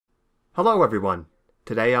Hello everyone!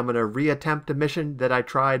 Today I'm going to reattempt a mission that I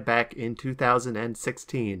tried back in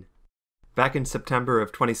 2016. Back in September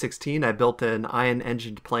of 2016 I built an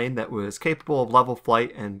ion-engined plane that was capable of level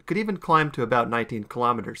flight and could even climb to about 19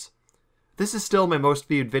 kilometers. This is still my most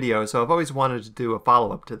viewed video, so I've always wanted to do a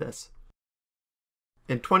follow-up to this.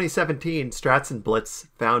 In 2017, Stratzenblitz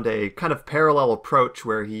found a kind of parallel approach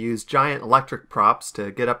where he used giant electric props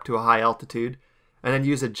to get up to a high altitude and then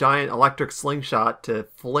use a giant electric slingshot to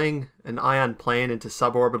fling an ion plane into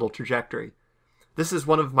suborbital trajectory. This is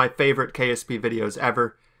one of my favorite KSP videos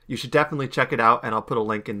ever. You should definitely check it out, and I'll put a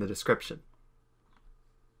link in the description.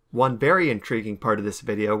 One very intriguing part of this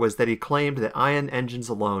video was that he claimed that ion engines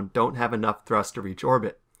alone don't have enough thrust to reach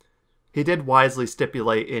orbit. He did wisely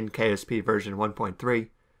stipulate in KSP version 1.3,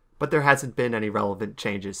 but there hasn't been any relevant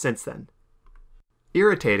changes since then.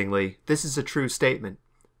 Irritatingly, this is a true statement.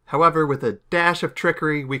 However, with a dash of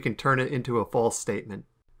trickery, we can turn it into a false statement.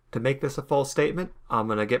 To make this a false statement, I'm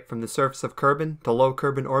going to get from the surface of Kerbin to low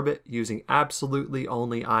Kerbin orbit using absolutely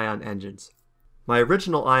only ion engines. My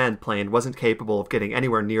original ion plane wasn't capable of getting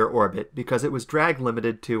anywhere near orbit because it was drag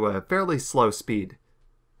limited to a fairly slow speed.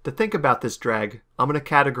 To think about this drag, I'm going to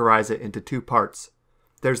categorize it into two parts.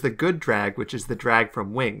 There's the good drag, which is the drag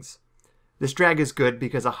from wings. This drag is good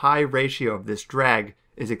because a high ratio of this drag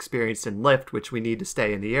is experienced in lift, which we need to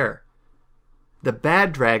stay in the air. The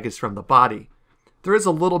bad drag is from the body. There is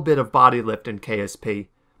a little bit of body lift in KSP,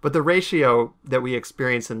 but the ratio that we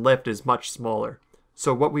experience in lift is much smaller.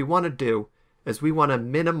 So what we want to do is we want to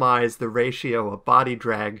minimize the ratio of body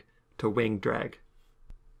drag to wing drag.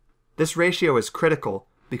 This ratio is critical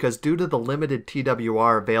because due to the limited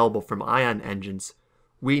TWR available from ion engines,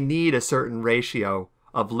 we need a certain ratio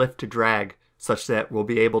of lift to drag such that we'll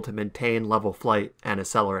be able to maintain level flight and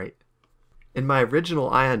accelerate. In my original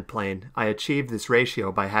ion plane, I achieved this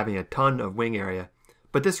ratio by having a ton of wing area,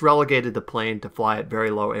 but this relegated the plane to fly at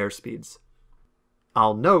very low airspeeds.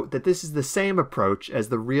 I'll note that this is the same approach as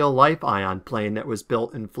the real-life ion plane that was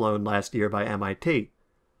built and flown last year by MIT.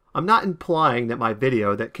 I'm not implying that my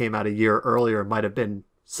video that came out a year earlier might have been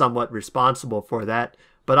somewhat responsible for that,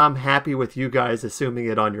 but I'm happy with you guys assuming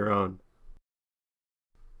it on your own.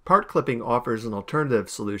 Part clipping offers an alternative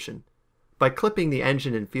solution. By clipping the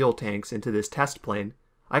engine and fuel tanks into this test plane,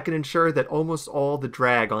 I can ensure that almost all the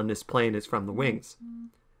drag on this plane is from the wings.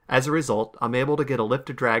 As a result, I'm able to get a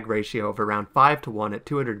lift-to-drag ratio of around 5 to 1 at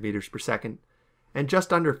 200 meters per second, and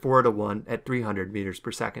just under 4 to 1 at 300 meters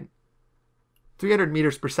per second. 300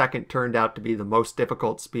 meters per second turned out to be the most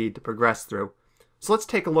difficult speed to progress through, so let's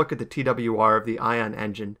take a look at the TWR of the ion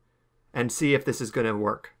engine and see if this is going to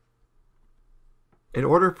work. In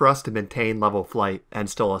order for us to maintain level flight and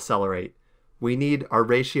still accelerate, we need our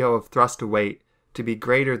ratio of thrust to weight to be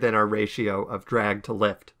greater than our ratio of drag to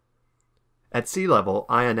lift. At sea level,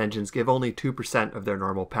 ion engines give only 2% of their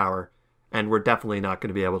normal power, and we're definitely not going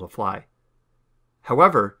to be able to fly.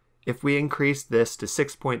 However, if we increase this to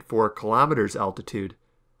 6.4 kilometers altitude,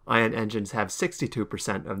 ion engines have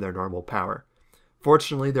 62% of their normal power.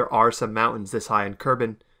 Fortunately, there are some mountains this high in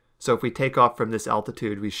Kerbin, so if we take off from this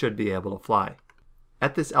altitude, we should be able to fly.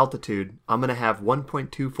 At this altitude, I'm going to have 1.24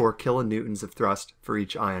 kilonewtons of thrust for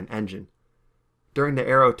each ion engine. During the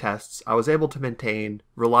aero tests, I was able to maintain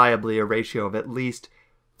reliably a ratio of at least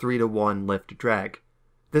 3 to 1 lift-to-drag.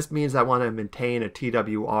 This means I want to maintain a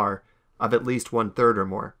TWR of at least 1/3 or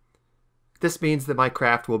more. This means that my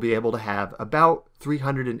craft will be able to have about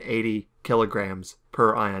 380 kilograms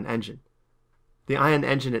per ion engine. The ion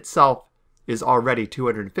engine itself is already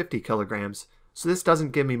 250 kilograms, so this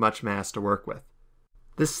doesn't give me much mass to work with.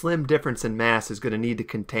 This slim difference in mass is going to need to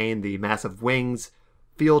contain the massive wings,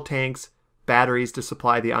 fuel tanks, batteries to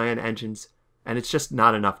supply the ion engines, and it's just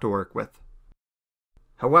not enough to work with.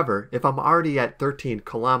 However, if I'm already at 13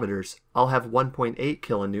 kilometers, I'll have 1.8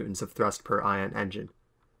 kilonewtons of thrust per ion engine.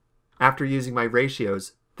 After using my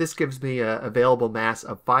ratios, this gives me an available mass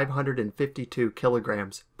of 552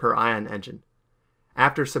 kilograms per ion engine.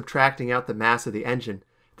 After subtracting out the mass of the engine,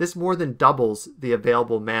 this more than doubles the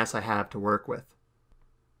available mass I have to work with.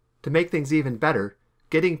 To make things even better,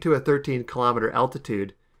 getting to a 13-kilometer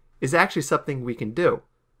altitude is actually something we can do.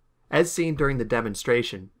 As seen during the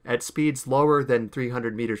demonstration, at speeds lower than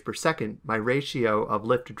 300 meters per second, my ratio of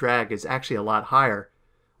lift to drag is actually a lot higher,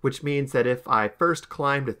 which means that if I first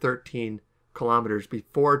climb to 13 kilometers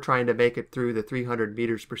before trying to make it through the 300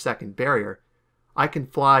 meters per second barrier, I can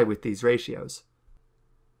fly with these ratios.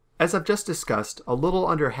 As I've just discussed, a little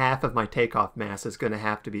under half of my takeoff mass is going to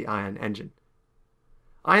have to be ion engine.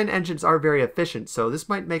 Ion engines are very efficient, so this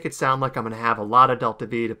might make it sound like I'm going to have a lot of delta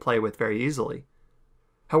V to play with very easily.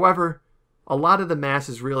 However, a lot of the mass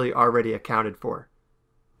is really already accounted for.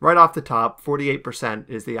 Right off the top, 48%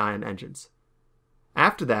 is the ion engines.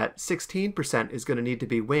 After that, 16% is going to need to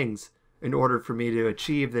be wings in order for me to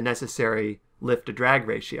achieve the necessary lift-to-drag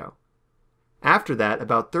ratio. After that,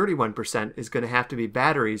 about 31% is going to have to be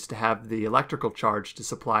batteries to have the electrical charge to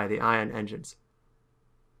supply the ion engines.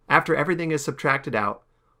 After everything is subtracted out,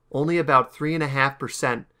 only about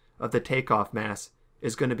 3.5% of the takeoff mass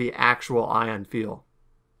is going to be actual ion fuel.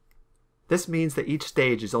 This means that each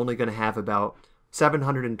stage is only going to have about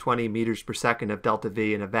 720 meters per second of delta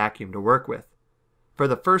V in a vacuum to work with. For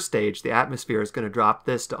the first stage, the atmosphere is going to drop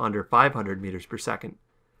this to under 500 meters per second.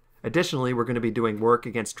 Additionally, we're going to be doing work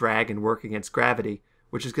against drag and work against gravity,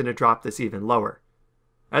 which is going to drop this even lower.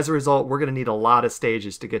 As a result, we're going to need a lot of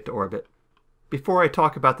stages to get to orbit. Before I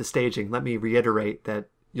talk about the staging, let me reiterate that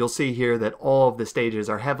you'll see here that all of the stages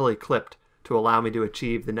are heavily clipped to allow me to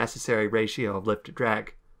achieve the necessary ratio of lift to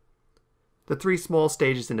drag. The 3 small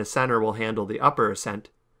stages in the center will handle the upper ascent,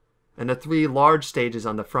 and the 3 large stages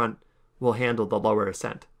on the front will handle the lower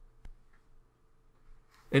ascent.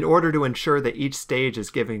 In order to ensure that each stage is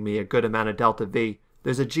giving me a good amount of delta V,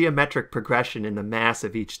 there's a geometric progression in the mass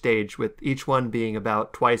of each stage, with each one being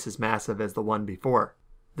about twice as massive as the one before.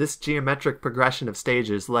 This geometric progression of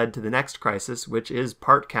stages led to the next crisis, which is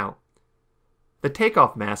part count. The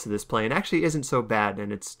takeoff mass of this plane actually isn't so bad,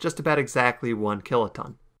 and it's just about exactly 1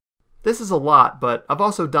 kiloton. This is a lot, but I've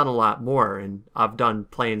also done a lot more, and I've done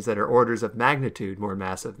planes that are orders of magnitude more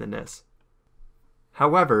massive than this.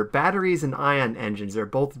 However, batteries and ion engines are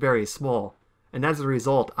both very small, and as a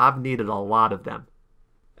result, I've needed a lot of them.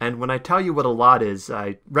 And when I tell you what a lot is,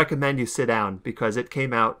 I recommend you sit down, because it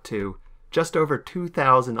came out to just over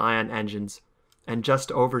 2,000 ion engines and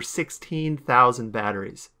just over 16,000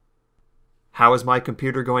 batteries. How is my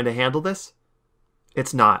computer going to handle this?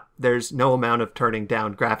 It's not. There's no amount of turning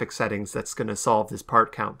down graphic settings that's going to solve this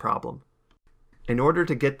part count problem. In order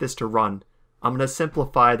to get this to run, I'm going to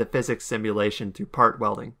simplify the physics simulation through part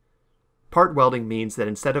welding. Part welding means that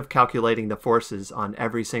instead of calculating the forces on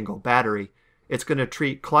every single battery, it's going to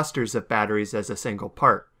treat clusters of batteries as a single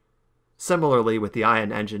part. Similarly with the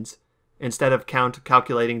ion engines, instead of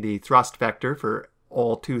calculating the thrust vector for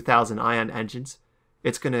all 2,000 ion engines,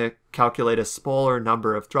 it's going to calculate a smaller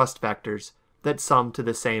number of thrust vectors that sum to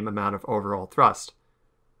the same amount of overall thrust.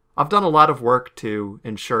 I've done a lot of work to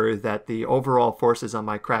ensure that the overall forces on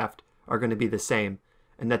my craft are going to be the same,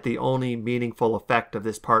 and that the only meaningful effect of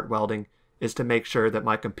this part welding is to make sure that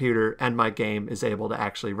my computer and my game is able to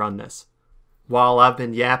actually run this. While I've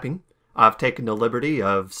been yapping, I've taken the liberty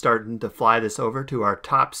of starting to fly this over to our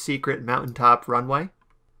top secret mountaintop runway.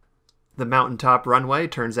 The mountaintop runway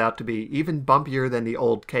turns out to be even bumpier than the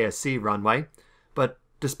old KSC runway, but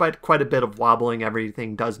despite quite a bit of wobbling,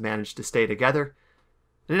 everything does manage to stay together.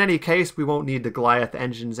 In any case, we won't need the Goliath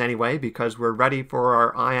engines anyway, because we're ready for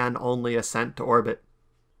our ion-only ascent to orbit.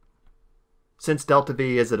 Since delta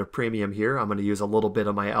V is at a premium here, I'm going to use a little bit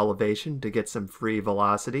of my elevation to get some free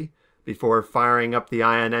velocity before firing up the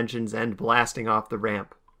ion engines and blasting off the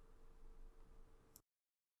ramp.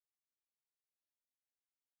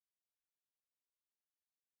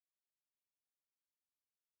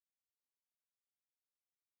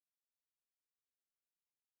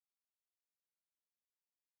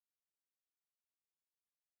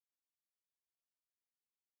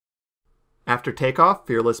 After takeoff,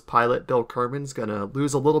 fearless pilot Bill Kerbin's going to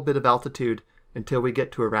lose a little bit of altitude until we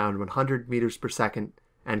get to around 100 meters per second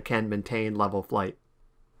and can maintain level flight.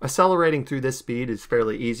 Accelerating through this speed is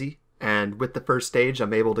fairly easy, and with the first stage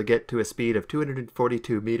I'm able to get to a speed of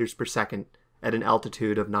 242 meters per second at an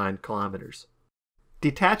altitude of 9 kilometers.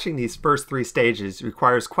 Detaching these first 3 stages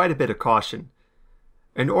requires quite a bit of caution.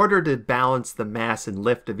 In order to balance the mass and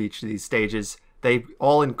lift of each of these stages, they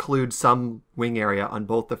all include some wing area on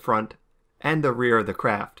both the front and the rear of the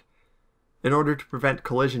craft. In order to prevent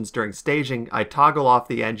collisions during staging, I toggle off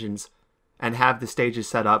the engines and have the stages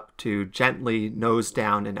set up to gently nose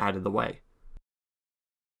down and out of the way.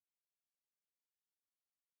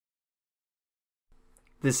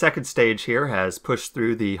 The second stage here has pushed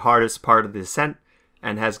through the hardest part of the ascent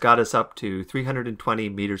and has got us up to 320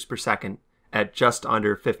 meters per second at just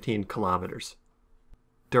under 15 kilometers.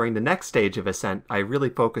 During the next stage of ascent, I really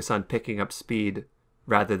focus on picking up speed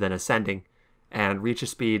rather than ascending, and reach a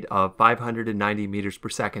speed of 590 meters per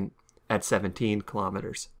second at 17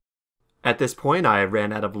 kilometers. At this point, I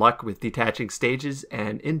ran out of luck with detaching stages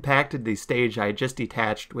and impacted the stage I just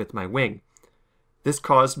detached with my wing. This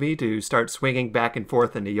caused me to start swinging back and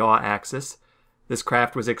forth in the yaw axis. This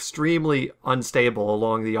craft was extremely unstable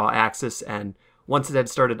along the yaw axis, and once it had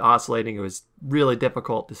started oscillating, it was really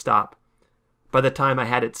difficult to stop. By the time I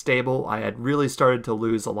had it stable, I had really started to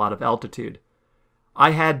lose a lot of altitude. I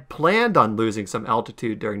had planned on losing some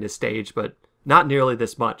altitude during this stage, but not nearly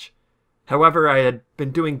this much. However, I had been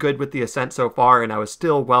doing good with the ascent so far, and I was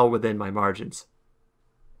still well within my margins.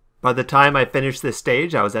 By the time I finished this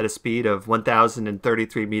stage, I was at a speed of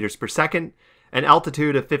 1,033 meters per second, an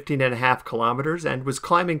altitude of 15.5 kilometers, and was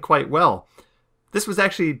climbing quite well. This was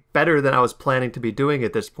actually better than I was planning to be doing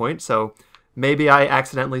at this point, so maybe I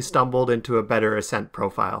accidentally stumbled into a better ascent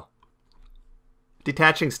profile.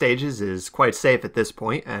 Detaching stages is quite safe at this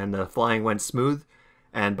point, and the flying went smooth,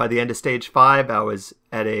 and by the end of stage 5, I was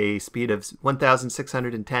at a speed of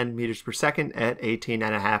 1,610 meters per second at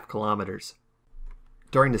 18.5 kilometers.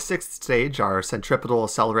 During the 6th stage, our centripetal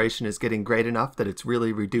acceleration is getting great enough that it's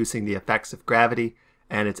really reducing the effects of gravity,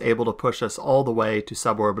 and it's able to push us all the way to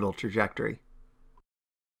suborbital trajectory.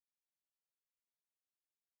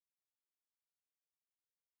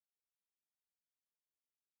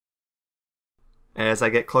 As I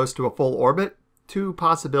get close to a full orbit, two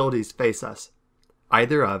possibilities face us.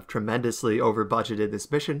 Either I've tremendously over-budgeted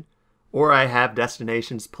this mission, or I have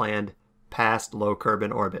destinations planned past low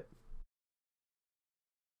Kerbin orbit.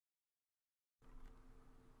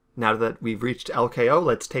 Now that we've reached LKO,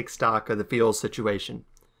 let's take stock of the fuel situation.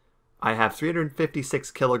 I have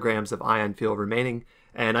 356 kilograms of ion fuel remaining,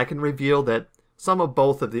 and I can reveal that some of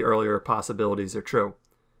both of the earlier possibilities are true.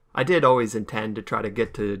 I did always intend to try to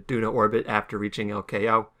get to Duna orbit after reaching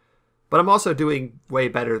LKO, but I'm also doing way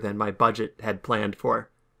better than my budget had planned for.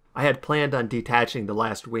 I had planned on detaching the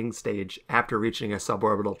last wing stage after reaching a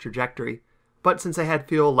suborbital trajectory, but since I had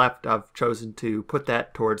fuel left, I've chosen to put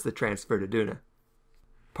that towards the transfer to Duna.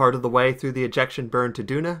 Part of the way through the ejection burn to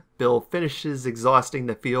Duna, Bill finishes exhausting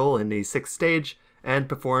the fuel in the 6th stage and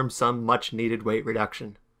performs some much-needed weight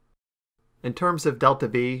reduction. In terms of delta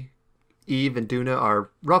V, Eve and Duna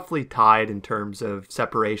are roughly tied in terms of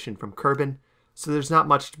separation from Kerbin, so there's not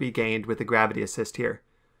much to be gained with the gravity assist here.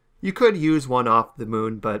 You could use one off the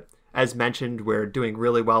moon, but as mentioned, we're doing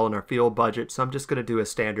really well in our fuel budget, so I'm just going to do a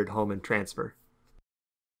standard home and transfer.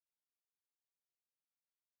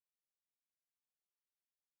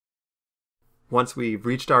 Once we've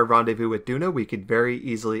reached our rendezvous at Duna, we could very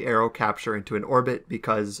easily aero capture into an orbit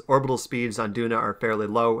because orbital speeds on Duna are fairly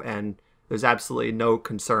low and there's absolutely no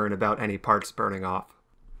concern about any parts burning off.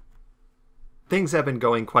 Things have been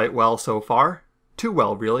going quite well so far. Too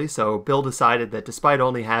well, really, so Bill decided that despite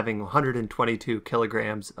only having 122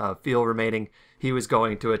 kilograms of fuel remaining, he was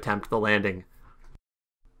going to attempt the landing.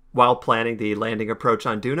 While planning the landing approach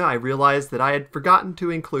on Duna, I realized that I had forgotten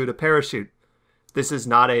to include a parachute. This is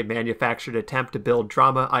not a manufactured attempt to build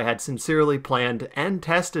drama. I had sincerely planned and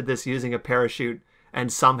tested this using a parachute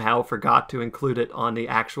and somehow forgot to include it on the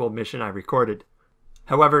actual mission I recorded.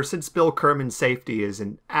 However, since Bill Kerman's safety is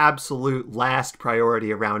an absolute last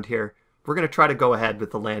priority around here, we're going to try to go ahead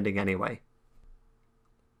with the landing anyway.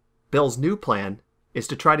 Bill's new plan is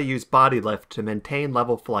to try to use body lift to maintain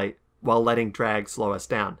level flight while letting drag slow us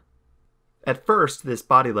down. At first, this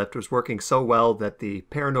body lift was working so well that the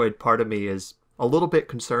paranoid part of me is a little bit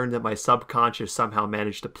concerned that my subconscious somehow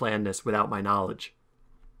managed to plan this without my knowledge.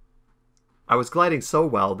 I was gliding so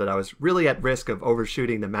well that I was really at risk of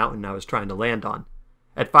overshooting the mountain I was trying to land on.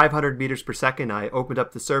 At 500 meters per second, I opened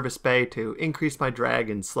up the service bay to increase my drag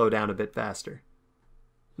and slow down a bit faster.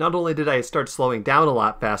 Not only did I start slowing down a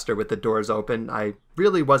lot faster with the doors open, I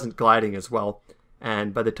really wasn't gliding as well,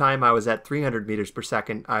 and by the time I was at 300 meters per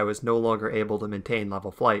second, I was no longer able to maintain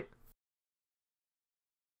level flight.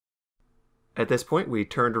 At this point, we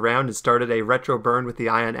turned around and started a retro burn with the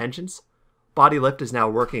ion engines. Body lift is now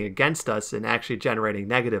working against us and actually generating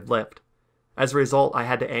negative lift. As a result, I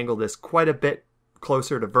had to angle this quite a bit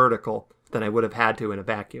closer to vertical than I would have had to in a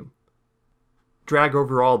vacuum. Drag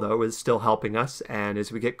overall, though, is still helping us, and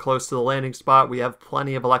as we get close to the landing spot, we have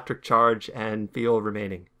plenty of electric charge and fuel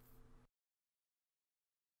remaining.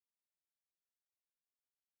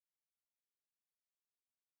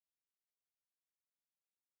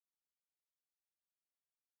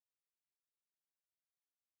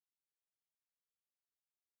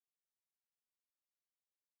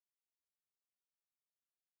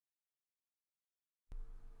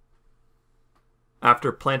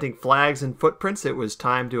 After planting flags and footprints, it was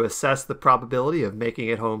time to assess the probability of making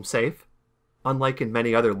it home safe. Unlike in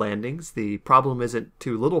many other landings, the problem isn't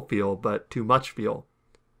too little fuel, but too much fuel.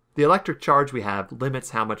 The electric charge we have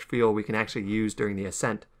limits how much fuel we can actually use during the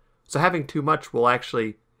ascent, so having too much will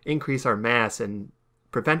actually increase our mass and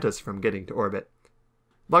prevent us from getting to orbit.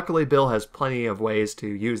 Luckily, Bill has plenty of ways to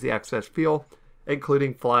use the excess fuel,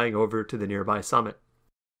 including flying over to the nearby summit.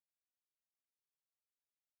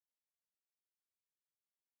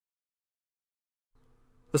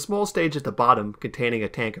 The small stage at the bottom, containing a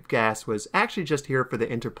tank of gas, was actually just here for the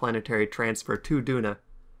interplanetary transfer to Duna,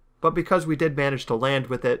 but because we did manage to land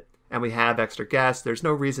with it, and we have extra gas, there's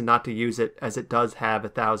no reason not to use it, as it does have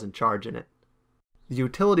 1,000 charge in it. The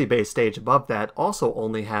utility bay stage above that also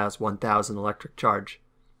only has 1,000 electric charge.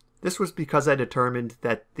 This was because I determined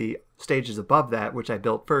that the stages above that, which I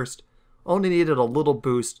built first, only needed a little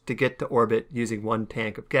boost to get to orbit using one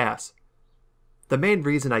tank of gas. The main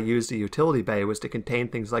reason I used a utility bay was to contain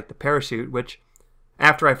things like the parachute, which,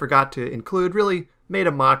 after I forgot to include, really made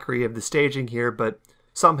a mockery of the staging here, but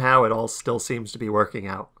somehow it all still seems to be working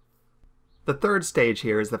out. The third stage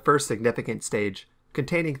here is the first significant stage,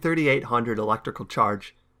 containing 3,800 electrical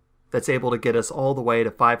charge, that's able to get us all the way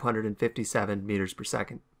to 557 meters per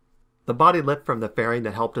second. The body lift from the fairing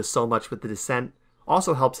that helped us so much with the descent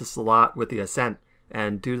also helps us a lot with the ascent,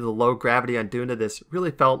 and due to the low gravity on Duna, this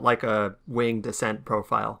really felt like a winged ascent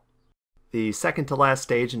profile. The second to last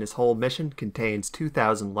stage in this whole mission contains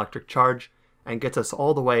 2,000 electric charge and gets us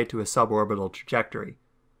all the way to a suborbital trajectory.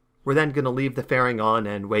 We're then going to leave the fairing on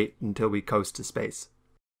and wait until we coast to space.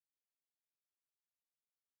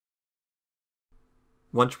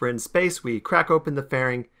 Once we're in space, we crack open the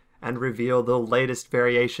fairing and reveal the latest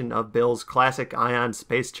variation of Bill's classic ion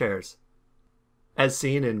space chairs. As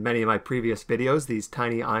seen in many of my previous videos, these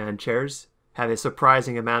tiny ion chairs have a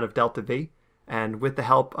surprising amount of delta V, and with the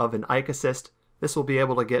help of an Ike assist, this will be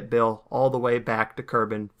able to get Bill all the way back to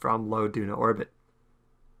Kerbin from low Duna orbit.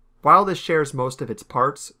 While this shares most of its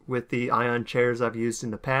parts with the ion chairs I've used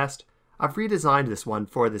in the past, I've redesigned this one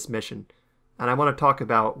for this mission, and I want to talk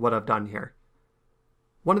about what I've done here.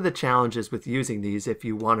 One of the challenges with using these if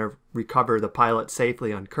you want to recover the pilot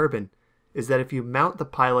safely on Kerbin is that if you mount the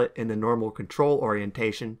pilot in the normal control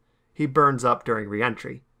orientation, he burns up during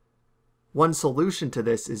re-entry. One solution to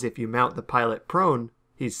this is if you mount the pilot prone,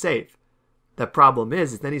 he's safe. The problem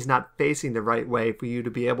is then he's not facing the right way for you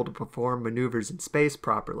to be able to perform maneuvers in space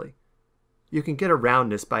properly. You can get around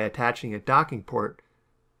this by attaching a docking port,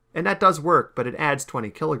 and that does work, but it adds 20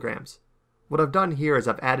 kilograms. What I've done here is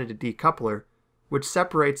I've added a decoupler, which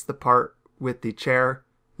separates the part with the chair,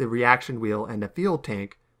 the reaction wheel, and the fuel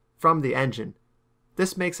tank from the engine.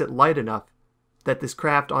 This makes it light enough that this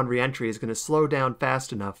craft on re-entry is going to slow down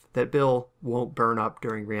fast enough that Bill won't burn up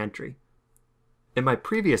during re-entry. In my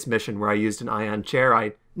previous mission where I used an ion chair,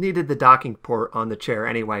 I needed the docking port on the chair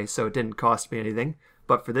anyway, so it didn't cost me anything.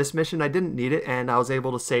 But for this mission I didn't need it, and I was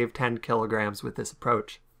able to save 10 kilograms with this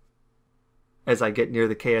approach. As I get near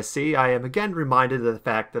the KSC, I am again reminded of the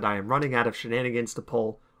fact that I am running out of shenanigans to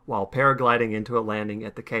pull while paragliding into a landing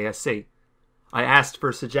at the KSC. I asked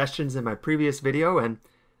for suggestions in my previous video, and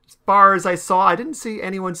as far as I saw, I didn't see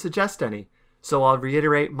anyone suggest any. So I'll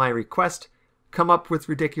reiterate my request, come up with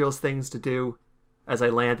ridiculous things to do as I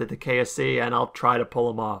land at the KSC, and I'll try to pull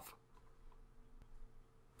them off.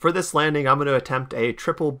 For this landing, I'm going to attempt a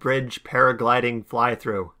triple bridge paragliding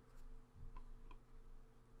fly-through.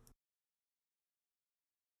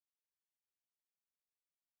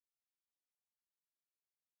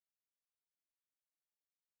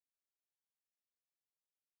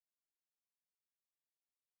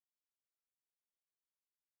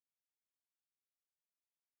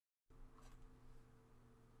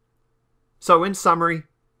 So in summary,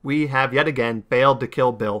 we have yet again failed to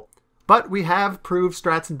kill Bill, but we have proved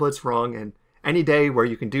Strats and Blitz wrong, and any day where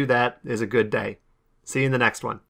you can do that is a good day. See you in the next one.